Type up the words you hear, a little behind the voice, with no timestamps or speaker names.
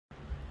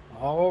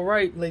All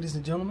right, ladies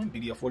and gentlemen,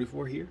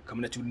 BDL44 here,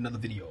 coming at you with another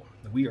video.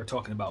 We are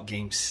talking about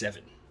Game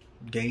 7.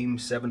 Game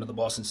 7 of the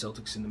Boston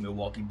Celtics and the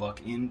Milwaukee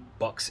Bucks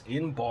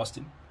in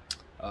Boston,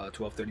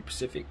 12:30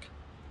 Pacific,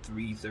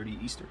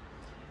 3:30 Eastern.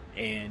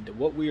 And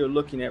what we are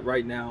looking at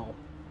right now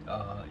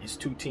is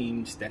two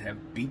teams that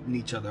have beaten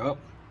each other up,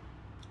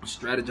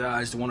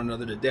 strategized one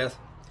another to death,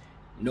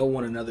 know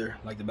one another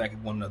like the back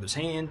of one another's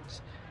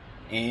hands,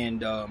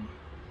 and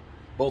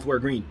both wear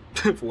green,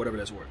 for whatever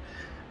that's worth.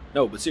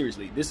 No, but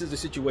seriously, this is a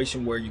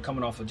situation where you're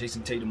coming off of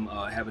Jason Tatum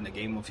having a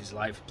game of his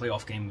life,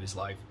 playoff game of his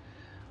life,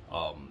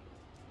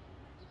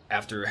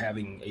 after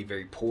having a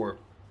very poor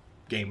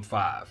Game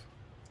 5.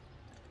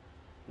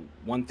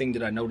 One thing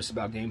that I noticed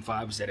about Game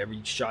 5 is that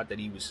every shot that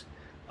he was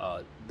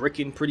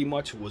bricking pretty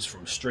much was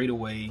from straight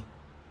away,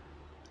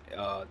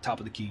 top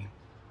of the key,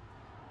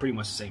 pretty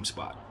much the same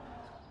spot.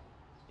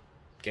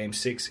 Game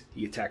 6,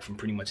 he attacked from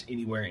pretty much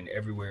anywhere and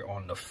everywhere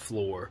on the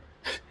floor,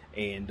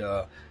 and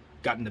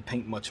got in the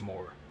paint much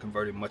more,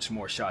 converted much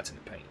more shots in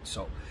the paint.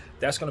 So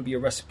that's going to be a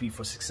recipe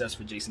for success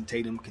for Jason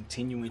Tatum,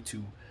 continuing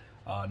to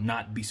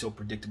not be so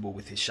predictable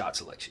with his shot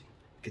selection,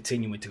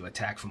 continuing to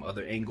attack from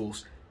other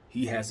angles.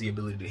 He has the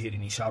ability to hit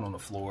any shot on the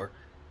floor,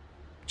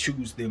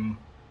 choose them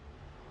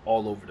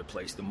all over the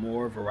place. The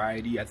more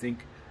variety, I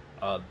think,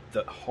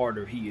 the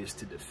harder he is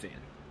to defend.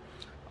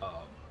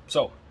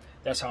 So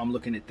that's how I'm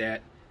looking at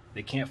that.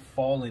 They can't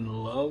fall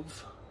in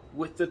love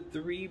with the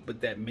three,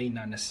 but that may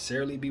not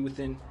necessarily be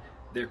within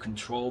their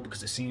control,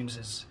 because it seems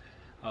as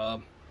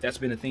that's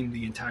been a theme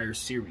the entire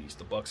series.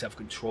 The Bucks have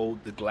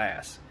controlled the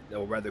glass,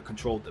 or rather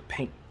controlled the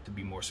paint, to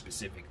be more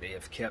specific. They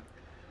have kept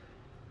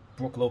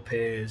Brook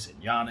Lopez and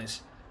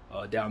Giannis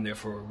down there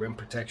for rim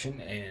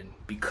protection, and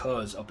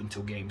because up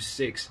until Game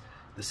 6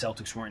 the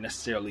Celtics weren't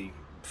necessarily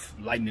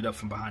lighting it up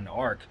from behind the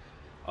arc,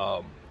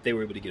 they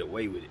were able to get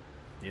away with it,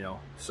 you know.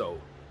 So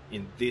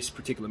in this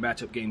particular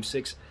matchup, Game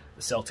 6,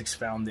 the Celtics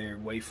found their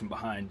way from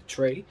behind the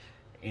tray,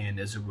 and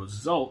as a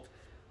result,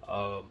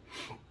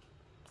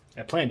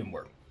 that plan didn't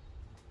work.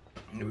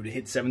 They would have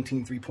hit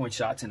 17 three-point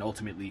shots, and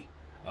ultimately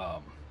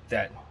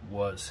that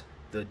was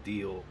the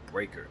deal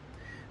breaker.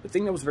 The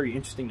thing that was very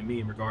interesting to me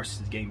in regards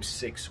to Game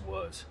 6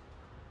 was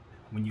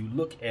when you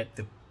look at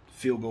the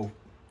field goal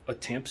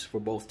attempts for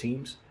both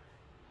teams,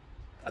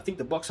 I think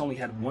the Bucks only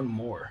had one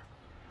more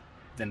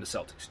than the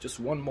Celtics,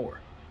 just one more.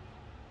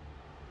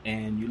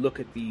 And you look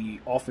at the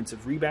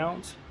offensive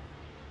rebounds,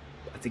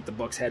 I think the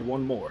Bucks had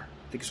one more.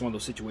 I think it's one of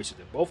those situations.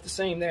 They're both the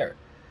same there.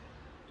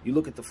 You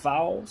look at the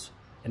fouls,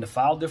 and the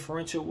foul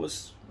differential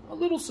was a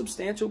little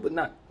substantial, but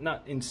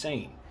not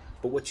insane.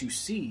 But what you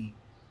see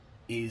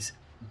is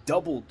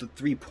double the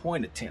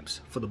three-point attempts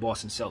for the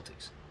Boston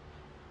Celtics.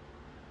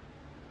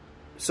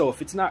 So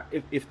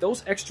if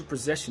those extra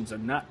possessions are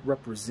not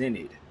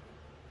represented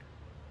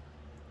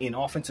in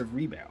offensive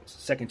rebounds,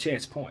 second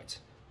chance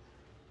points,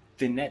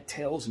 then that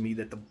tells me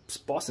that the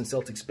Boston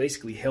Celtics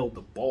basically held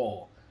the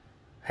ball,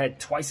 had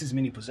twice as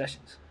many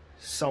possessions,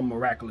 some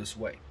miraculous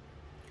way.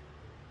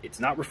 It's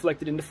not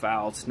reflected in the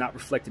fouls. It's not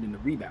reflected in the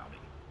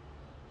rebounding.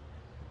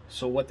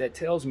 So what that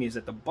tells me is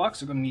that the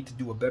Bucks are going to need to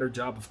do a better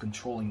job of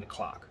controlling the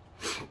clock.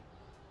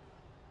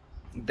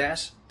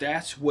 That's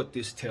what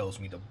this tells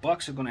me. The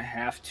Bucks are going to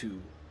have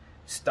to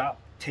stop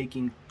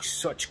taking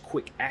such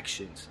quick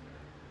actions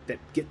that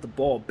get the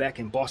ball back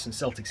in Boston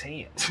Celtics'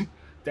 hands.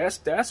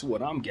 That's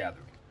what I'm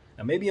gathering.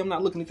 Now, maybe I'm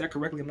not looking at that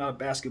correctly. I'm not a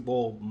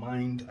basketball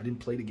mind. I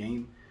didn't play the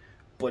game.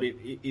 But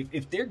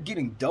if they're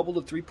getting double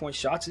the three-point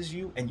shots as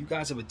you, and you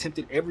guys have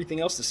attempted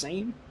everything else the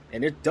same,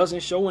 and it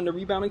doesn't show in the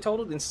rebounding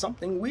total, then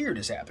something weird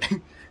is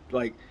happening.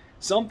 Like,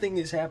 something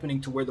is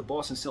happening to where the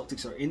Boston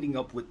Celtics are ending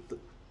up with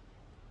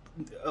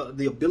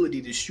the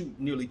ability to shoot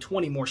nearly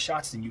 20 more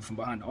shots than you from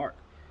behind the arc.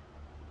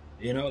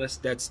 You know,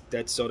 that's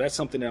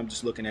something that I'm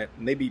just looking at.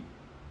 Maybe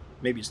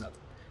it's nothing.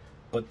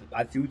 But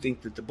I do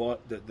think that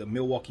the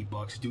Milwaukee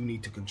Bucks do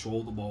need to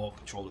control the ball,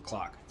 control the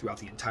clock throughout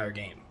the entire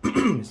game.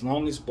 As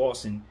long as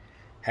Boston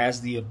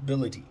has the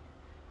ability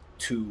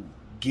to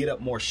get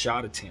up more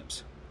shot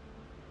attempts,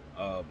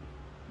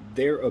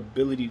 their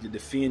ability to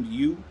defend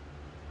you,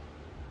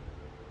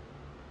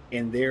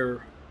 and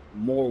their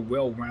more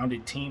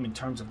well-rounded team in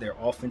terms of their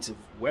offensive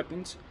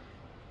weapons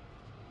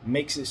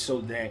makes it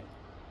so that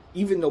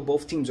even though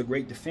both teams are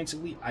great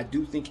defensively, I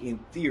do think in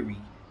theory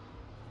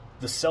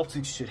the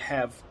Celtics should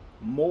have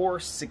more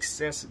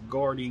success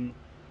guarding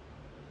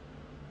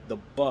the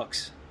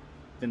Bucks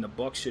than the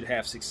Bucks should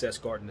have success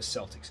guarding the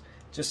Celtics.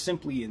 Just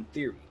simply in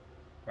theory,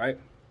 right?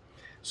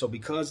 So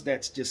because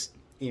that's just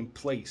in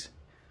place,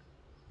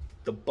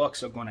 the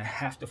Bucks are going to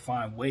have to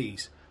find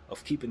ways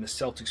of keeping the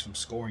Celtics from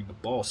scoring the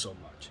ball so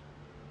much,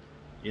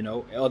 you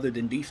know, other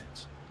than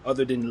defense,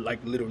 other than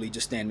like literally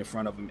just standing in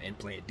front of them and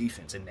playing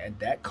defense. And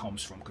that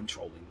comes from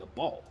controlling the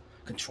ball,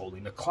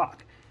 controlling the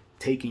clock,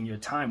 taking your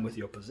time with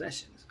your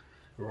possessions,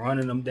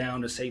 running them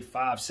down to say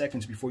 5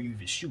 seconds before you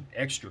even shoot,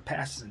 extra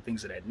passes and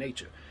things of that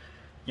nature.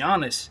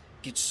 Giannis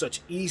gets such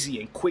easy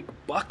and quick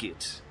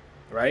buckets,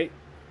 right?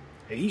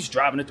 And he's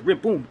driving at the rim,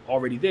 boom,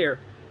 already there.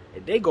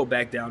 And they go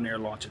back down there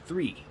and launch a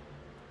three.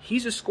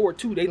 He's a score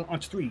 2, they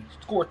launch 3,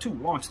 score 2,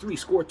 launch 3,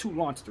 score 2,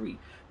 launch 3.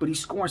 But he's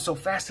scoring so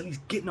fast that he's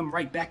getting them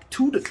right back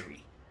to the 3.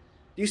 Do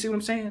you see what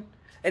I'm saying?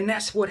 And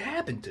that's what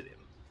happened to them.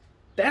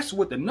 That's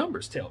what the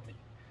numbers tell me.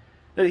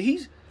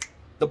 That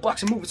the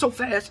Bucks are moving so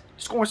fast,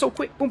 scoring so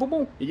quick, boom, boom,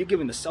 boom, and you're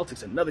giving the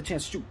Celtics another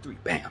chance to shoot 3.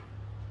 Bam.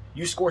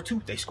 You score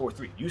 2, they score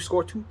 3. You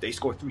score 2, they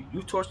score 3.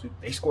 You score 2,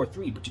 they score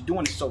 3. But you're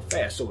doing it so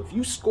fast. So if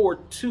you score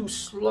too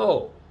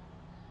slow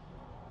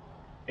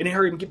and then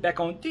hurry and get back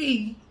on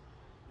D,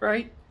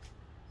 right?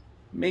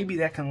 Maybe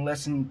that can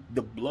lessen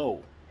the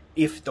blow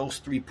if those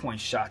 3-point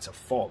shots are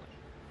falling.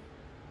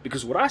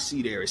 Because what I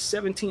see there is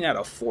 17 out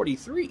of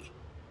 43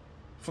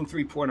 from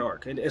 3-point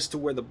arc, and as to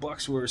where the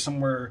Bucks were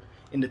somewhere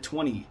in the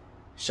 20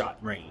 shot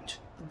range.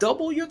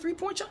 Double your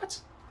 3-point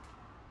shots?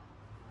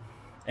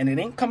 And it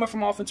ain't coming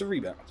from offensive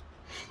rebounds.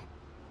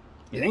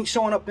 It ain't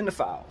showing up in the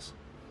fouls.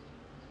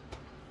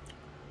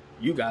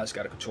 You guys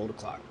got to control the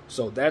clock.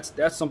 So that's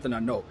something I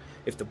know.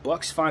 If the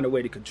Bucks find a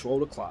way to control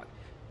the clock,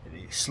 and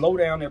they slow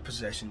down their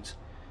possessions,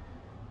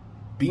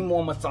 be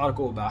more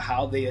methodical about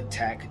how they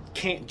attack. It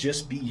can't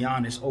just be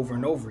Giannis over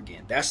and over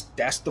again. That's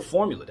the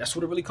formula. That's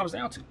what it really comes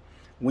down to.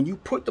 When you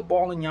put the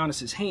ball in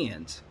Giannis's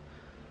hands,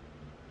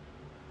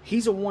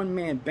 he's a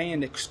one-man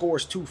band that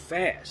scores too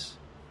fast.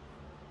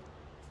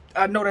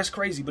 I know that's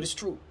crazy, but it's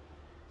true.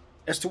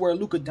 As to where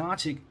Luka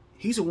Doncic,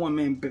 he's a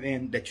one-man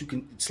band that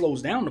it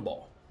slows down the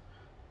ball.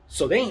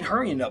 So they ain't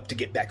hurrying up to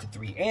get back to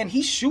 3, and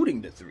he's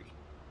shooting the 3. Do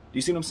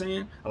you see what I'm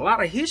saying? A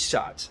lot of his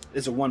shots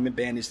as a one-man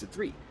band is the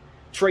 3.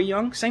 Trae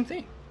Young, same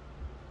thing.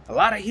 A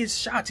lot of his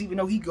shots, even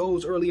though he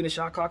goes early in the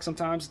shot clock,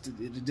 sometimes to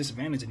the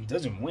disadvantage and he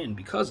doesn't win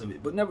because of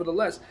it. But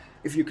nevertheless,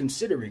 if you're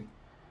considering,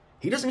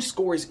 he doesn't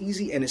score as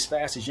easy and as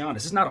fast as Giannis.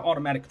 It's not an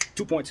automatic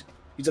 2 points,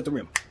 he's at the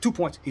rim. 2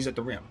 points, he's at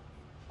the rim.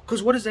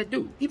 Because what does that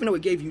do? Even though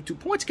it gave you 2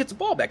 points, it gets the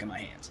ball back in my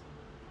hands.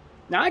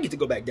 Now I get to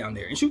go back down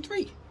there and shoot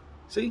 3.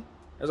 See?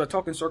 As I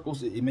talk in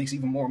circles, it makes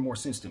even more and more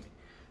sense to me.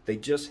 They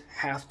just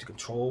have to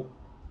control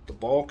the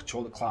ball,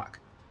 control the clock.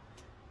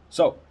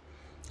 So,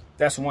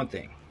 that's one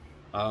thing.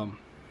 And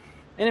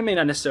it may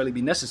not necessarily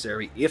be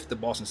necessary if the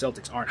Boston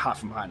Celtics aren't hot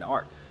from behind the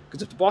arc.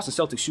 Because if the Boston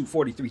Celtics shoot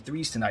 43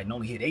 threes tonight and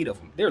only hit 8 of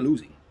them, they're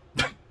losing.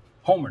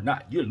 Home or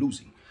not, you're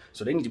losing.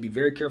 So they need to be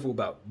very careful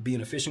about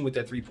being efficient with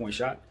that 3-point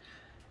shot.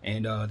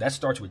 And that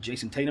starts with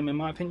Jason Tatum, in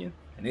my opinion.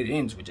 And it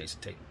ends with Jason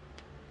Tatum.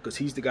 Because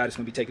he's the guy that's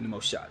going to be taking the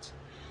most shots.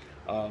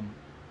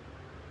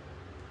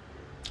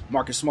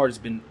 Marcus Smart has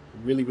been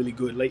really, really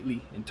good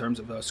lately in terms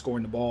of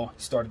scoring the ball.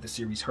 He started the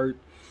series hurt.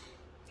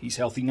 He's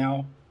healthy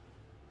now.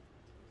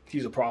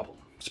 He's a problem,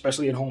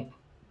 especially at home.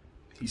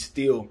 He's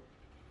still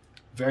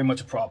very much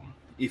a problem.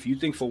 If you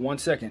think for 1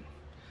 second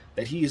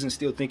that he isn't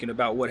still thinking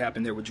about what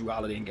happened there with Jrue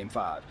Holiday in Game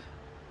 5,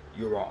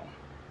 you're wrong.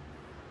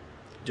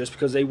 Just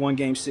because they won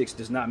Game 6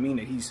 does not mean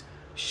that he's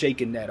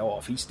shaking that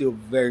off. He's still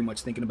very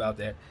much thinking about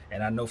that,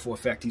 and I know for a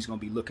fact he's going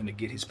to be looking to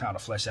get his pound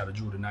of flesh out of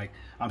Jrue tonight.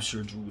 I'm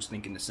sure Jrue was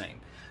thinking the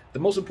same. The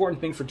most important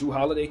thing for Jrue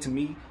Holiday to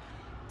me,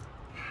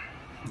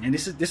 and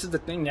this is the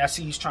thing that I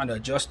see he's trying to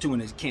adjust to,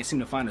 and he can't seem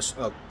to find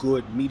a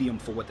good medium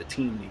for what the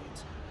team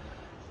needs.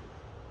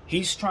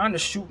 He's trying to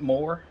shoot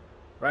more,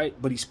 right?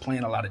 But he's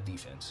playing a lot of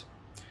defense.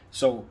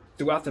 So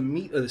throughout the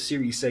meat of the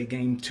series, say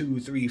Game 2,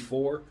 3,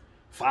 4,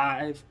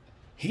 5,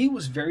 he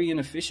was very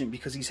inefficient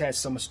because he's had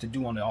so much to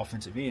do on the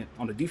offensive end,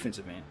 on the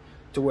defensive end,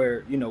 to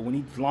where, you know, when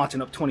he's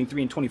launching up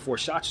 23 and 24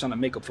 shots trying to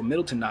make up for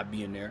Middleton not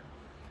being there,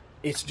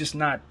 it's just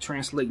not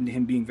translating to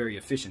him being very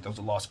efficient. Those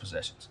are lost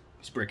possessions.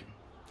 He's breaking.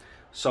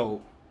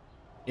 So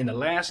in the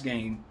last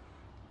game,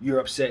 you're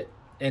upset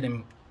at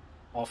him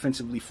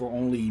offensively for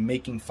only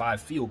making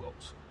 5 field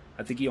goals.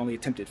 I think he only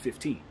attempted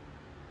 15.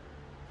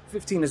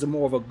 15 is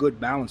more of a good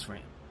balance for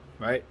him,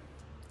 right?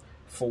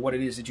 For what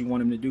it is that you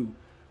want him to do.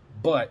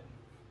 But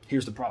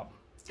here's the problem.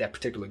 That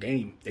particular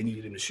game, they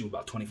needed him to shoot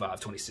about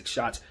 25, 26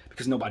 shots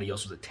because nobody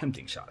else was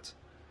attempting shots.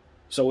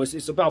 So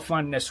it's about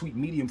finding that sweet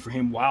medium for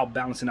him while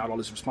balancing out all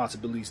his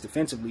responsibilities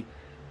defensively.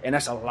 And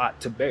that's a lot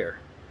to bear.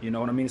 You know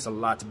what I mean? It's a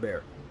lot to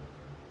bear.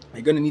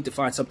 They're going to need to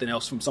find something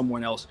else from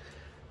someone else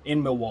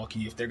in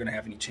Milwaukee if they're going to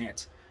have any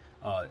chance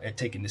at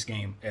taking this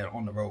game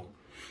on the road.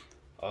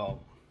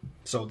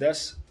 So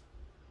that's,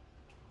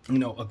 you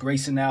know, a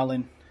Grayson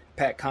Allen,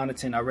 Pat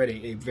Connaughton. I read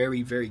a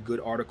very, very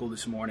good article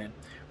this morning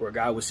where a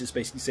guy was just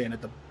basically saying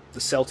that the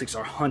Celtics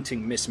are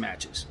hunting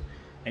mismatches.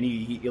 And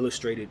he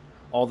illustrated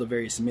all the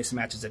various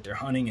mismatches that they're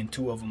hunting, and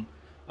 2 of them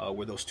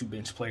were those 2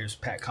 bench players,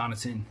 Pat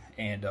Connaughton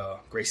and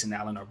Grayson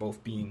Allen, are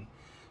both being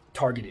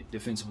targeted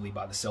defensively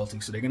by the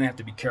Celtics. So they're going to have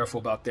to be careful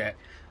about that.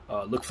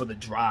 Look for the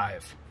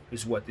drive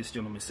is what this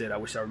gentleman said. I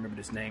wish I remembered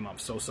his name. I'm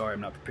so sorry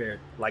I'm not prepared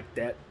like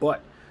that.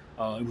 But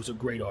it was a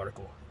great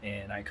article,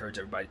 and I encourage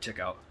everybody to check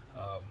out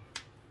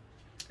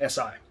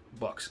SI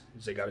Bucks.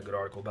 They got a good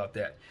article about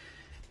that.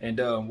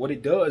 And what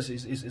it does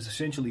is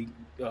essentially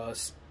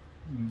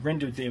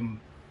render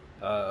them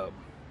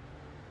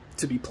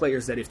to be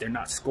players that if they're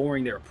not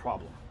scoring, they're a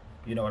problem.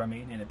 You know what I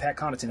mean? And Pat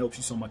Connaughton helps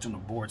you so much on the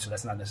board, so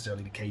that's not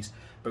necessarily the case.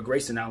 But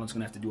Grayson Allen's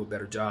going to have to do a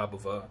better job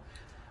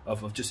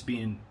of just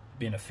being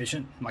been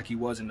efficient like he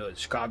was in the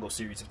Chicago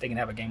series, if they can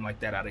have a game like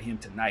that out of him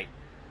tonight,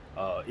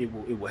 it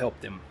will help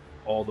them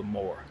all the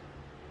more.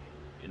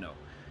 You know,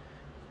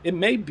 it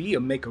may be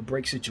a make or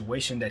break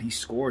situation that he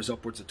scores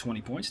upwards of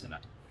 20 points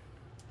tonight.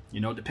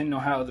 You know, depending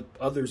on how the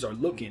others are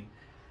looking,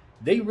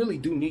 they really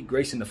do need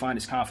Grayson to find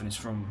his confidence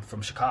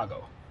from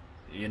Chicago.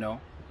 You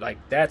know, like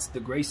that's the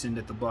Grayson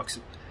that the Bucks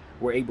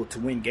were able to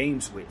win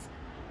games with.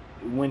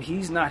 When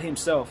he's not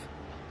himself,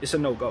 it's a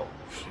no-go.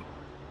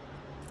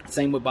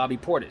 Same with Bobby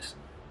Portis.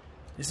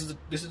 This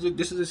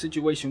is a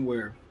situation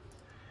where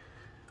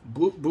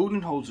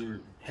Budenholzer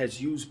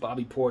has used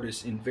Bobby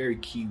Portis in very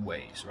key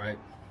ways, right?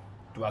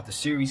 Throughout the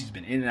series, he's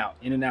been in and out,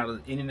 in and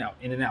out, in and out,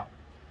 in and out.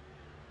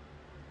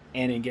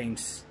 And in game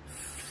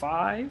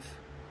 5,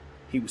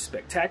 he was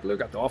spectacular,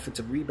 got the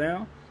offensive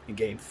rebound. In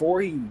game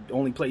 4, he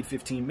only played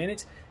 15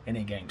 minutes. And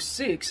in game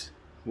 6,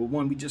 well,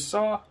 one we just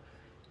saw,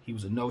 he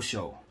was a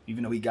no-show.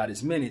 Even though he got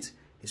his minutes,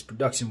 his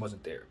production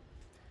wasn't there.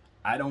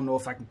 I don't know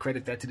if I can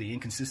credit that to the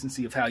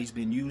inconsistency of how he's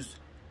been used.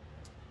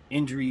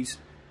 Injuries,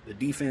 the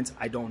defense,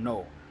 I don't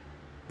know.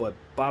 But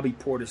Bobby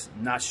Portis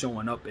not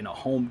showing up in a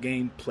home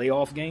game,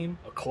 playoff game,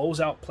 a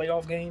closeout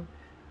playoff game,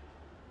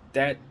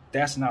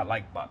 that's not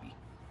like Bobby.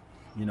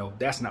 You know,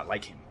 that's not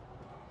like him.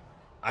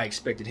 I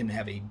expected him to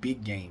have a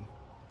big game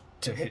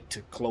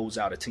to close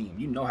out a team.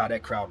 You know how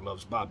that crowd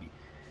loves Bobby.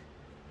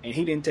 And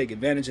he didn't take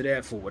advantage of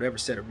that for whatever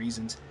set of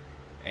reasons.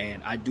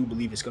 And I do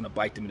believe it's going to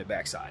bite them in the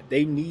backside.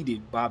 They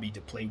needed Bobby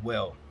to play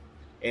well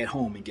at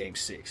home in game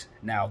 6.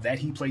 Now, that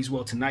he plays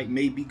well tonight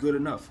may be good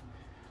enough,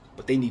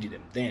 but they needed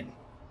him then.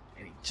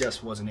 And he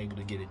just wasn't able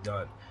to get it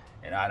done.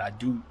 And I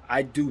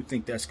do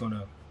think that's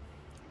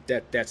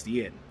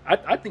the end.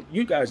 I think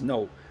you guys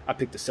know I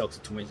picked the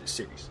Celtics to win this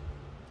series.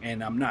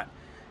 And I'm not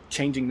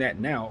changing that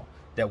now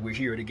that we're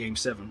here at a game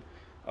 7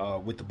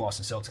 with the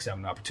Boston Celtics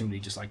having an opportunity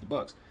just like the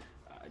Bucks.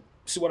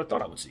 This is what I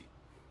thought I would see.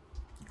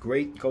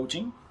 Great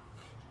coaching.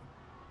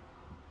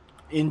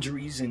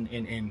 Injuries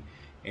and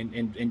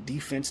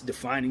defense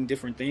defining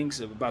different things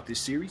about this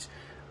series.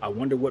 I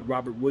wonder what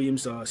Robert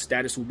Williams'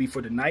 status will be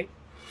for tonight.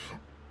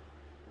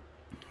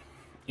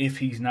 If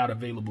he's not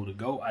available to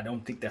go, I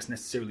don't think that's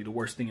necessarily the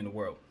worst thing in the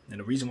world. And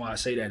the reason why I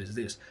say that is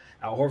this.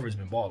 Al Horford's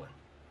been balling.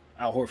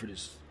 Al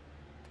Horford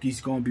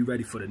he's going to be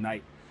ready for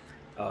tonight.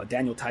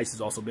 Daniel Tice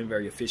has also been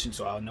very efficient,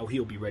 so I know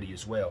he'll be ready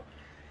as well.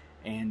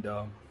 And,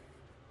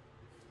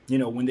 you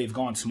know, when they've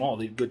gone small,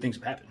 good things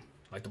have happened.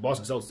 Like the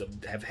Boston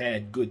Celtics have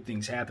had good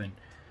things happen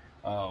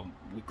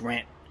with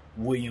Grant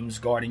Williams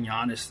guarding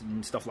Giannis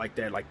and stuff like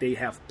that. Like they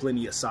have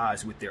plenty of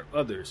size with their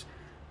others.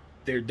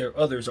 Their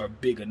others are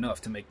big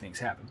enough to make things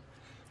happen.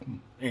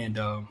 And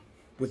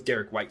with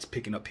Derek White's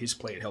picking up his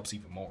play, it helps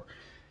even more.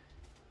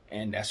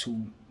 And that's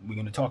who we're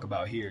going to talk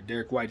about here.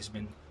 Derek White has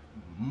been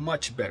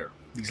much better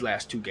these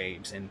last 2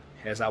 games. And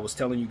as I was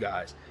telling you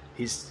guys,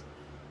 his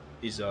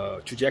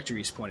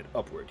trajectory is pointed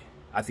upward.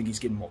 I think he's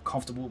getting more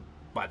comfortable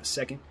by the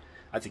second.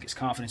 I think his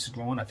confidence is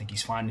growing. I think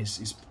he's finding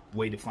his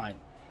way to find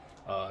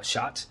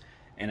shots.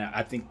 And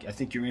I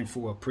think you're in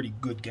for a pretty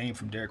good game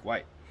from Derek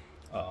White.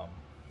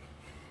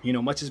 You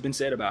know, much has been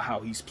said about how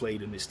he's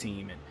played in this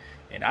team.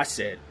 And I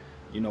said,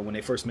 you know, when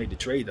they first made the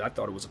trade, that I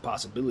thought it was a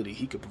possibility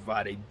he could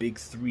provide a big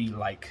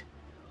 3-like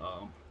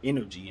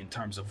energy in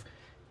terms of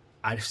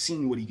I've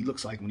seen what he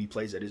looks like when he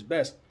plays at his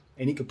best.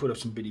 And he could put up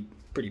some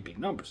pretty big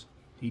numbers.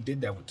 He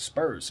did that with the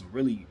Spurs, some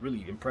really,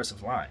 really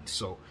impressive lines.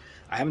 So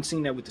I haven't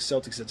seen that with the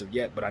Celtics as of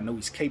yet, but I know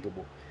he's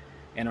capable.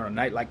 And on a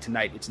night like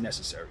tonight, it's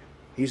necessary.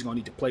 He's going to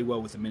need to play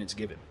well with the minutes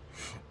given.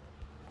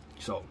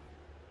 So,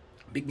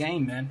 big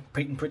game, man.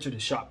 Peyton Pritchard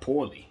has shot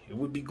poorly. It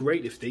would be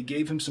great if they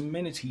gave him some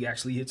minutes, he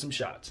actually hit some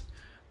shots.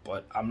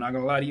 But I'm not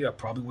going to lie to you, I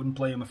probably wouldn't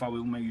play him if I were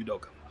Ime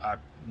Udoka.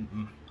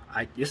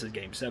 This is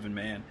game 7,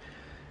 man.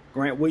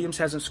 Grant Williams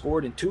hasn't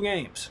scored in 2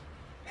 games.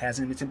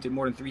 Hasn't attempted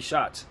more than 3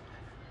 shots.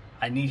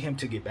 I need him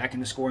to get back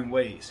into scoring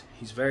ways.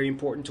 He's very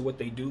important to what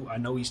they do. I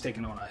know he's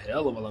taking on a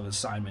hell of an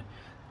assignment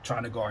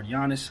trying to guard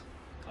Giannis.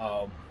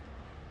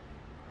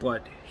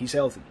 But he's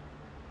healthy.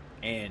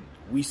 And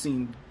we've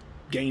seen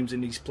games in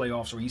these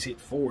playoffs where he's hit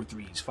 4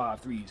 threes, 5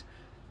 threes.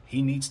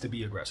 He needs to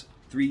be aggressive.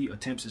 3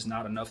 attempts is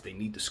not enough. They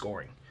need the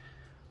scoring.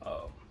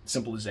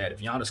 Simple as that. If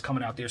Giannis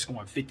coming out there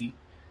scoring 50,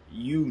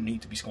 you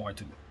need to be scoring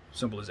too.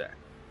 Simple as that.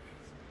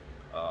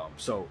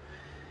 So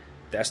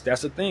that's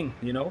the thing,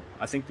 you know.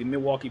 I think the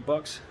Milwaukee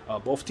Bucks,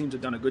 both teams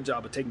have done a good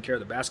job of taking care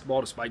of the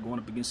basketball despite going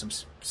up against some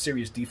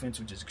serious defense,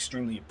 which is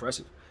extremely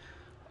impressive.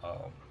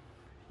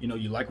 You know,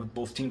 you like what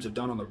both teams have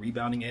done on the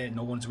rebounding edge.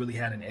 No one's really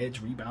had an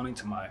edge rebounding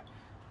to my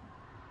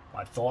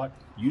thought.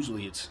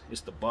 Usually it's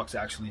the Bucks,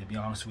 actually, to be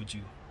honest with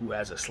you, who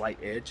has a slight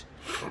edge.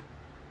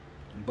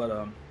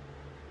 But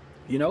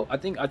you know, I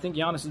think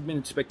Giannis has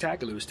been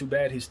spectacular. It's too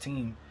bad his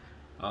team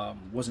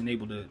wasn't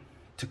able to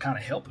kind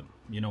of help him,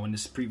 you know, in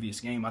this previous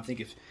game. I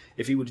think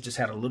if he would have just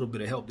had a little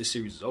bit of help, this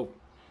series is over.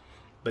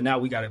 But now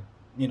we got to,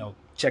 you know,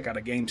 check out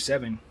a game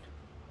 7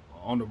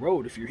 on the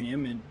road if you're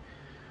him, and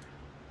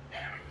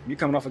you're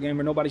coming off a game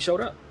where nobody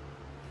showed up.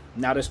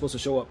 Now they're supposed to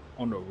show up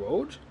on the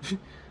road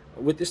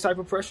with this type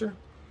of pressure.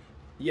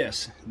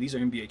 yes, these are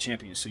NBA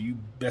champions, so you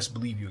best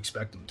believe you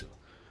expect them to.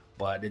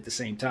 But at the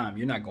same time,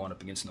 you're not going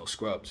up against no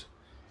scrubs.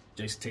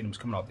 Jason Tatum's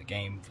coming off the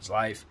game of his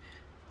life.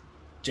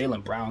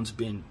 Jaylen Brown's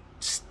been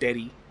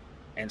steady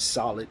and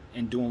solid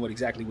and doing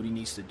exactly what he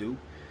needs to do.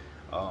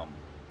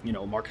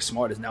 Marcus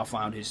Smart has now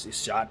found his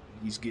shot.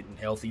 He's getting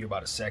healthier by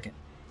the second.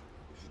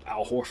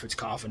 Al Horford's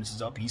confidence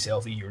is up. He's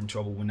healthy. You're in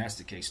trouble when that's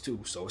the case too.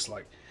 So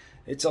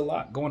it's a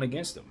lot going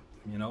against him.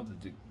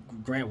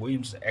 Grant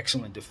Williams is an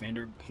excellent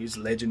defender. His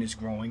legend is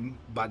growing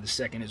by the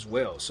second as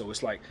well. So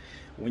it's like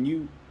when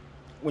you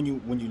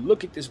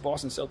look at this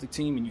Boston Celtic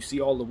team and you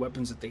see all the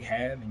weapons that they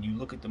have, and you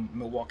look at the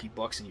Milwaukee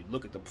Bucks and you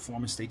look at the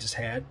performance they just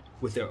had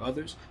with their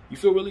others, you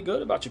feel really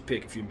good about your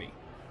pick if you're me.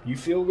 You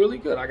feel really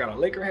good. I got a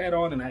Laker hat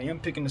on, and I am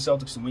picking the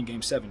Celtics to win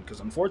Game 7 because,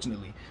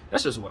 unfortunately,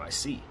 that's just what I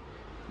see.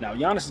 Now,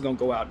 Giannis is going to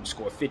go out and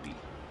score 50.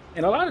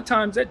 And a lot of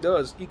times that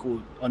does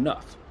equal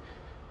enough.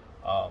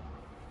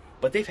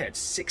 But they've had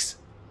 6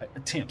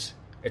 attempts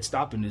at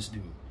stopping this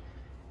dude.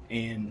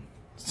 And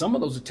some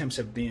of those attempts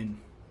have been,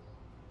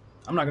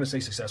 I'm not going to say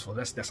successful.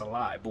 That's a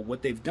lie. But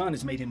what they've done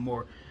is made him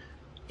more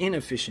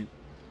inefficient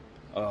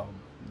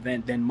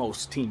than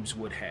most teams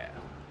would have.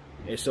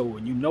 And so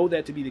when you know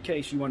that to be the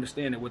case, you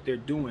understand that what they're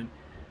doing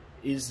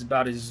is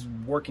about as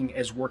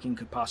working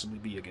could possibly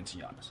be against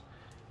Giannis.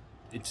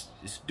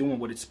 It's doing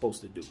what it's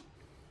supposed to do.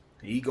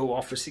 He go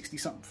off for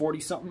 60-something,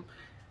 40-something.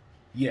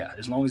 Yeah,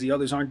 as long as the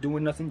others aren't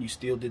doing nothing, you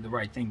still did the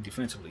right thing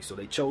defensively. So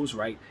they chose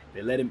right.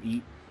 They let him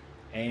eat.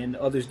 And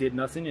others did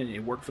nothing, and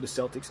it worked for the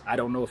Celtics. I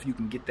don't know if you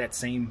can get that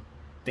same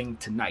thing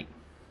tonight.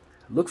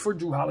 Look for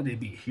Drew Holiday to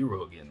be a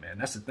hero again, man.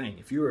 That's the thing.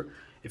 If you're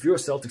a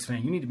Celtics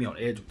fan, you need to be on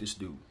edge with this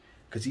dude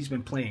because he's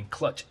been playing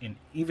clutch. And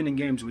even in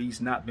games where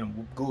he's not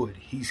been good,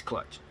 he's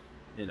clutch.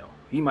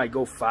 He might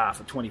go 5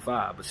 for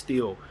 25, but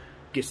still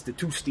gets the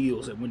 2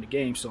 steals that win the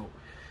game. So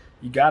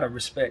you got to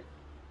respect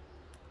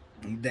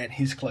that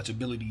his clutch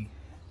ability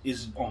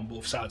is on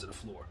both sides of the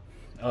floor.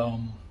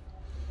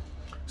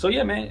 So,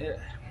 yeah, man,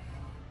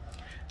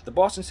 the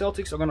Boston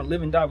Celtics are going to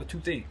live and die with 2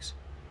 things.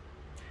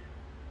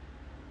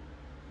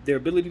 Their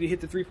ability to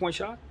hit the 3-point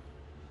shot.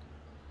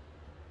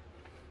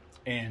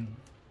 And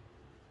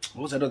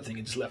what was that other thing?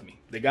 It just left me.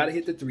 They got to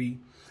hit the 3.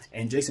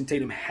 And Jason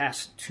Tatum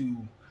has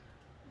to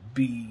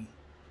be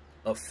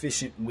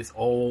efficient with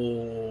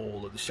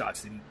all of the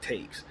shots that he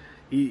takes.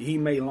 He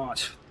may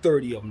launch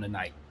 30 of them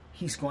tonight.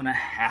 He's going to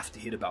have to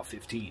hit about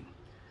 15.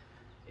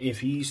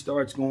 If he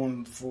starts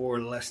going for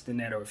less than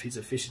that, or if his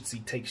inefficiency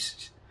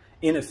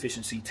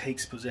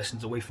takes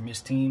possessions away from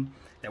his team,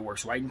 that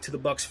works right into the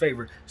Bucks'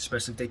 favor,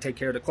 especially if they take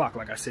care of the clock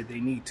like I said they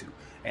need to.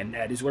 And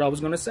that is what I was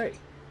going to say.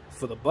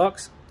 For the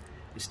Bucks,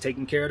 it's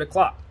taking care of the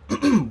clock.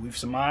 We've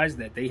surmised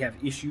that they have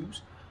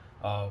issues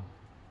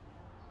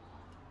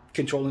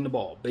controlling the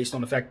ball based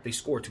on the fact that they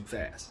score too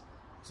fast.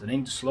 So they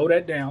need to slow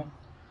that down,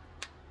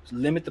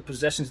 limit the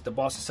possessions that the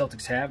Boston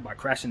Celtics have by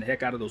crashing the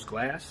heck out of those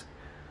glass.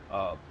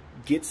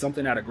 Get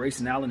something out of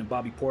Grayson Allen and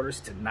Bobby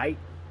Portis tonight.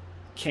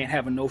 Can't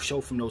have a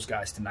no-show from those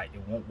guys tonight.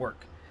 It won't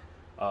work.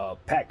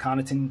 Pat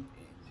Connaughton,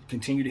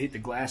 continue to hit the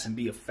glass and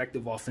be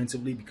effective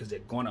offensively because they're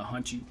going to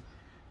hunt you,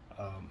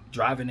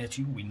 driving at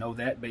you. We know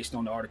that based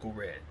on the article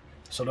read.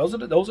 So those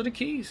are the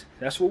keys.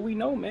 That's what we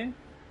know, man.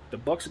 The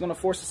Bucks are going to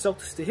force the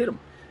Celtics to hit them.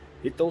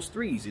 Hit those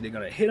threes. Either they're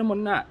going to hit them or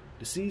not.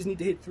 The C's need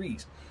to hit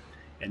threes.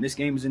 And this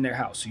game is in their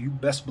house. So you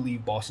best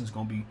believe Boston's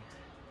going to be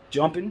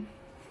jumping.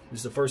 This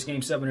is the first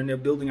Game 7 in their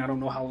building. I don't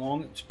know how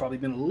long. It's probably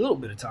been a little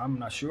bit of time. I'm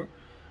not sure.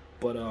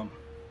 But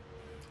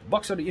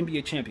Bucks are the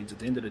NBA champions at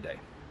the end of the day.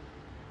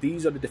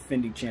 These are the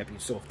defending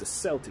champions. So if the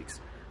Celtics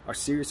are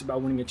serious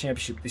about winning a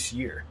championship this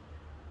year,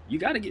 you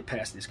got to get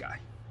past this guy.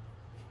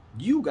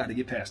 You got to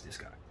get past this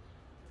guy.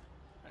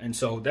 And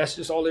so that's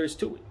just all there is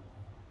to it.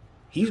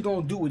 He's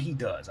going to do what he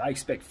does. I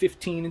expect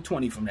 15 and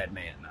 20 from that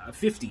man.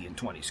 50 and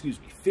 20, excuse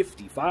me.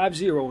 50,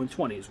 5-0 and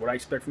 20 is what I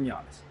expect from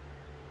Giannis.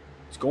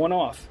 It's going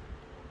off.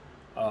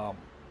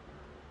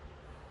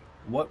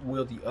 What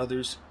will the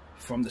others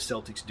from the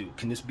Celtics do?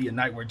 Can this be a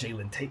night where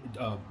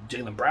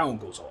Jaylen Brown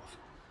goes off?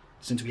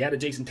 Since we had a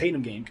Jason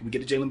Tatum game, can we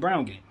get a Jaylen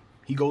Brown game?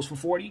 He goes for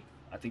 40.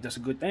 I think that's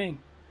a good thing.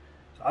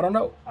 So I don't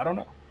know.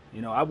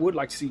 I would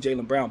like to see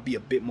Jaylen Brown be a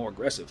bit more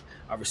aggressive.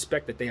 I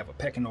respect that they have a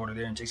pecking order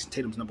there, and Jason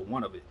Tatum's number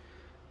 1 of it.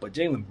 But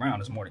Jaylen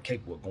Brown is more than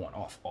capable of going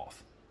off.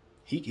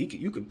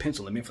 You can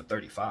pencil him in for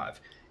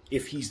 35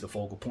 if he's the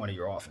focal point of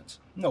your offense.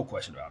 No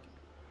question about it.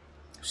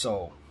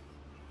 So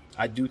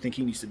I do think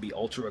he needs to be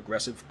ultra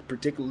aggressive,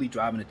 particularly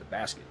driving at the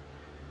basket.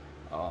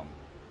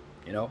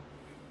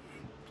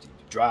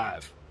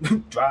 Drive.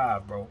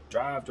 Drive, bro.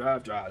 Drive.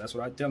 That's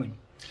what I tell him.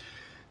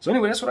 So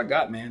anyway, that's what I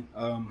got, man.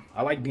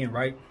 I like being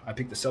right. I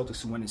picked the Celtics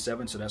to win in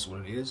 7, so that's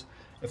what it is.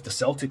 If the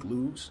Celtics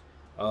lose,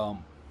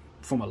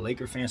 from a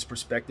Laker fan's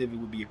perspective, it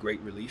would be a great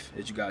relief,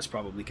 as you guys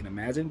probably can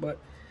imagine. But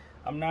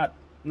I'm not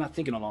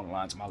thinking along the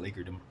lines of my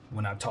Lakerdom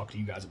when I talk to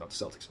you guys about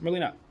the Celtics. I'm really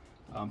not.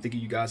 I'm thinking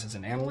of you guys as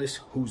an analyst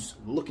who's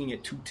looking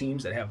at 2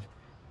 teams that have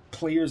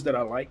players that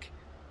I like,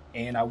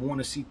 and I want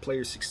to see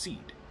players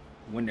succeed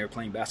when they're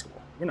playing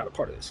basketball. We're not a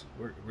part of this.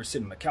 We're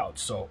sitting on the couch.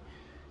 So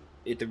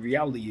the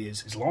reality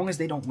is, as long as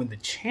they don't win the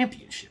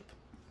championship,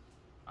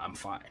 I'm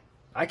fine.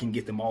 I can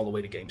get them all the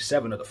way to Game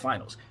 7 of the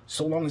finals.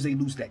 So long as they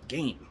lose that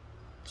game.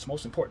 It's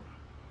most important.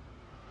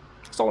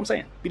 That's all I'm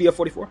saying. BDF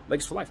 44,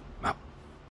 Lakers for life. I'm out.